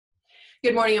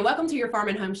Good morning and welcome to your Farm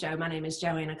and Home Show. My name is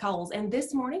Joanna, and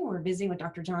this morning we're visiting with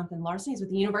Dr. Jonathan Larson. He's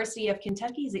with the University of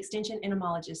Kentucky's Extension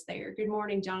Entomologist there. Good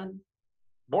morning, Jonathan.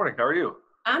 Morning, how are you?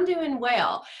 I'm doing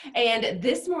well. And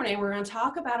this morning we're going to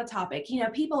talk about a topic.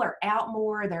 People are out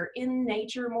more, they're in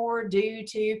nature more due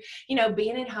to,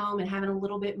 being at home and having a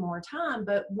little bit more time.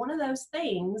 But one of those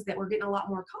things that we're getting a lot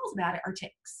more calls about are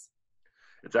ticks.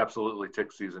 It's absolutely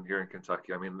tick season here in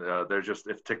Kentucky. I mean,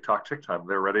 it's tick time.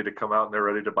 They're ready to come out and they're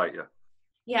ready to bite you.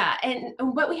 Yeah,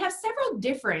 but we have several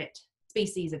different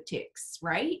species of ticks,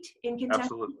 right, in Kentucky?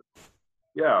 Absolutely.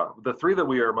 Yeah, the three that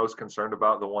we are most concerned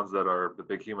about, the ones that are the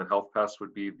big human health pests,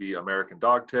 would be the American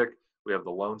dog tick, we have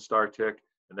the Lone Star tick,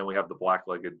 and then we have the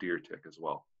black-legged deer tick as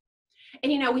well.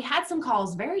 And we had some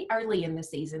calls very early in the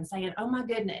season saying, oh my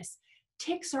goodness,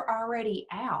 ticks are already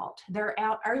out. They're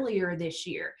out earlier this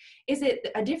year. Is it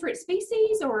a different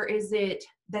species, or is it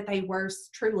that they were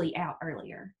truly out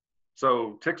earlier?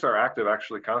 So ticks are active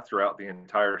actually kind of throughout the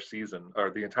entire season or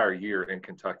the entire year in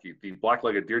Kentucky. The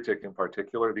black-legged deer tick in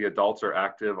particular, the adults are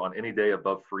active on any day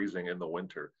above freezing in the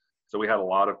winter. So we had a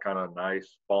lot of kind of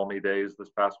nice balmy days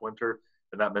this past winter,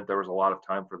 and that meant there was a lot of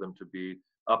time for them to be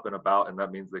up and about, and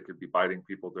that means they could be biting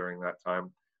people during that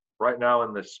time. Right now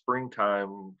in the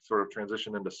springtime, sort of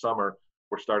transition into summer,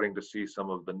 we're starting to see some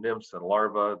of the nymphs and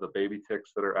larvae, the baby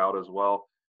ticks that are out as well,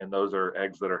 and those are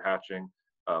eggs that are hatching.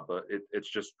 But it's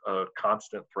just a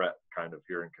constant threat kind of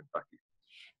here in Kentucky.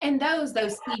 And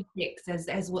those seed ticks,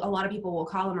 as a lot of people will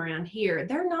call them around here,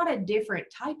 they're not a different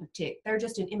type of tick. They're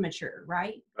just an immature,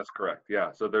 right? That's correct.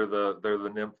 Yeah. So they're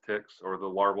the nymph ticks or the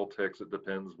larval ticks. It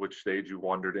depends which stage you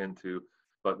wandered into.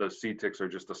 But those seed ticks are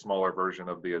just a smaller version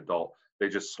of the adult. They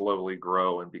just slowly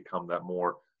grow and become that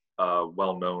more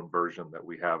well-known version that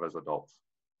we have as adults.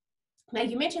 Now,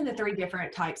 you mentioned the three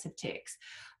different types of ticks.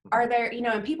 Are there,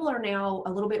 and people are now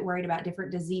a little bit worried about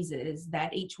different diseases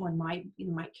that each one might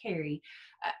carry.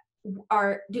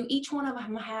 Do each one of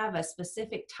them have a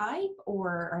specific type,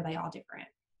 or are they all different?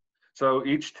 So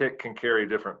each tick can carry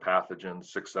different pathogens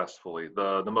successfully.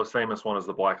 The most famous one is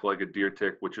the black-legged deer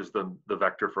tick, which is the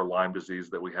vector for Lyme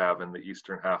disease that we have in the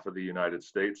eastern half of the United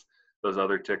States. Those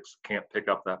other ticks can't pick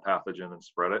up that pathogen and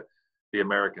spread it. The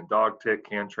American dog tick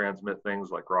can transmit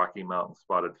things like Rocky Mountain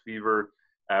spotted fever,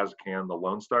 as can the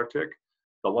Lone Star tick.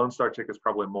 The Lone Star tick is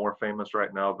probably more famous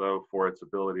right now, though, for its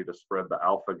ability to spread the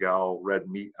alpha-gal red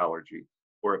meat allergy,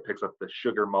 where it picks up the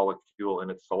sugar molecule in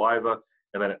its saliva,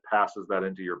 and then it passes that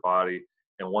into your body.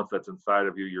 And once that's inside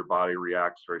of you, your body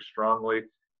reacts very strongly,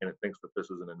 and it thinks that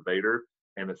this is an invader,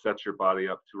 and it sets your body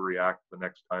up to react the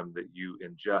next time that you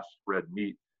ingest red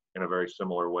meat in a very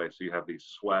similar way. So you have these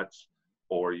sweats,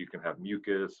 or you can have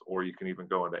mucus, or you can even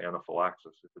go into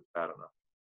anaphylaxis if it's bad enough.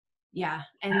 Yeah,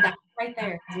 and that right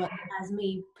there is what has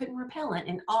me putting repellent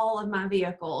in all of my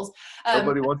vehicles.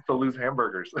 Nobody wants to lose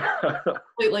hamburgers.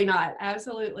 Absolutely not.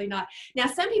 Absolutely not. Now,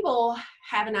 some people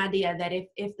have an idea that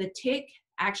if the tick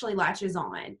actually latches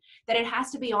on, that it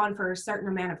has to be on for a certain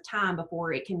amount of time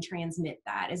before it can transmit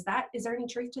that. Is there any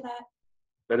truth to that?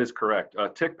 That is correct.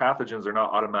 Tick pathogens are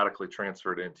not automatically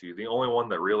transferred into you. The only one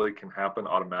that really can happen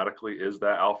automatically is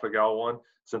that alpha-gal one,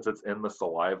 since it's in the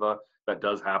saliva. That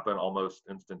does happen almost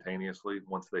instantaneously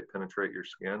once they penetrate your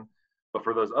skin. But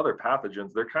for those other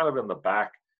pathogens, they're kind of in the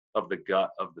back of the gut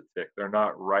of the tick. They're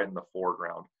not right in the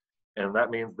foreground. And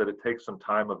that means that it takes some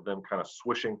time of them kind of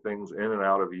swishing things in and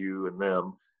out of you and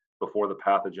them before the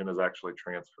pathogen is actually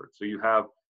transferred. So you have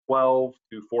 12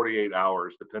 to 48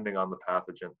 hours, depending on the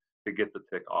pathogen, to get the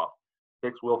tick off.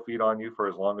 Ticks will feed on you for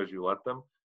as long as you let them.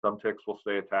 Some ticks will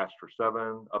stay attached for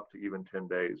 7 up to even 10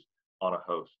 days on a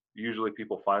host. Usually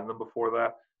people find them before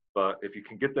that, but if you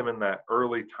can get them in that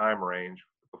early time range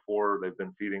before they've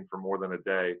been feeding for more than a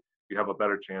day, you have a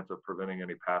better chance of preventing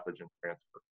any pathogen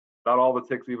transfer. Not all the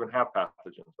ticks even have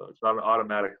pathogens, though. It's not an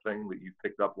automatic thing that you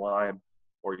picked up Lyme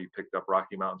or you picked up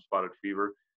Rocky Mountain spotted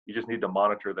fever. You just need to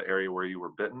monitor the area where you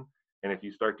were bitten. And if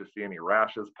you start to see any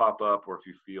rashes pop up, or if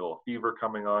you feel a fever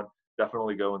coming on,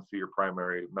 definitely go and see your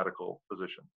primary medical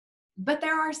physician. But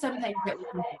there are some things that we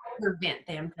can prevent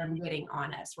them from getting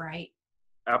on us, right?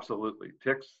 Absolutely.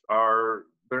 Ticks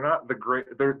they're not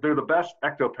they're the best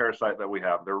ectoparasite that we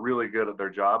have. They're really good at their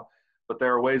job, but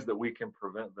there are ways that we can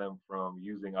prevent them from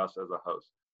using us as a host.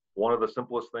 One of the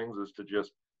simplest things is to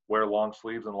just wear long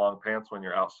sleeves and long pants when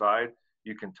you're outside.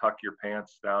 You can tuck your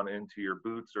pants down into your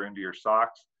boots or into your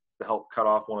socks to help cut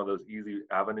off one of those easy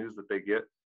avenues that they get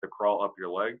to crawl up your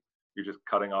leg. You're just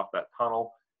cutting off that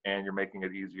tunnel, and you're making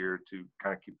it easier to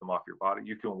kind of keep them off your body.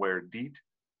 You can wear DEET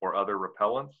or other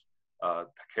repellents,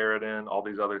 picaridin, all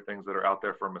these other things that are out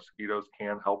there for mosquitoes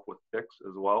can help with ticks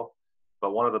as well.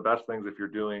 But one of the best things if you're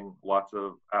doing lots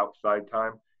of outside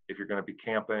time if you're going to be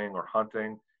camping or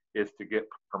hunting, is to get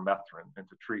permethrin and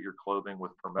to treat your clothing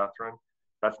with permethrin.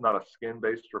 That's not a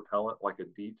skin-based repellent like a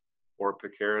DEET or a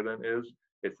picaridin is.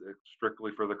 It's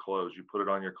strictly for the clothes. You put it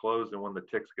on your clothes, and when the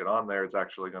ticks get on there, it's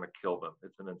actually going to kill them.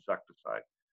 It's an insecticide.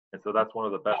 And so that's one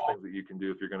of the best things that you can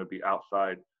do if you're going to be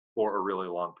outside for a really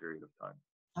long period of time.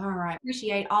 All right.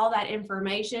 Appreciate all that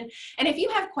information. And if you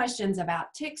have questions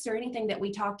about ticks or anything that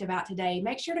we talked about today,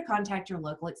 make sure to contact your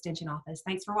local extension office.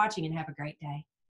 Thanks for watching and have a great day.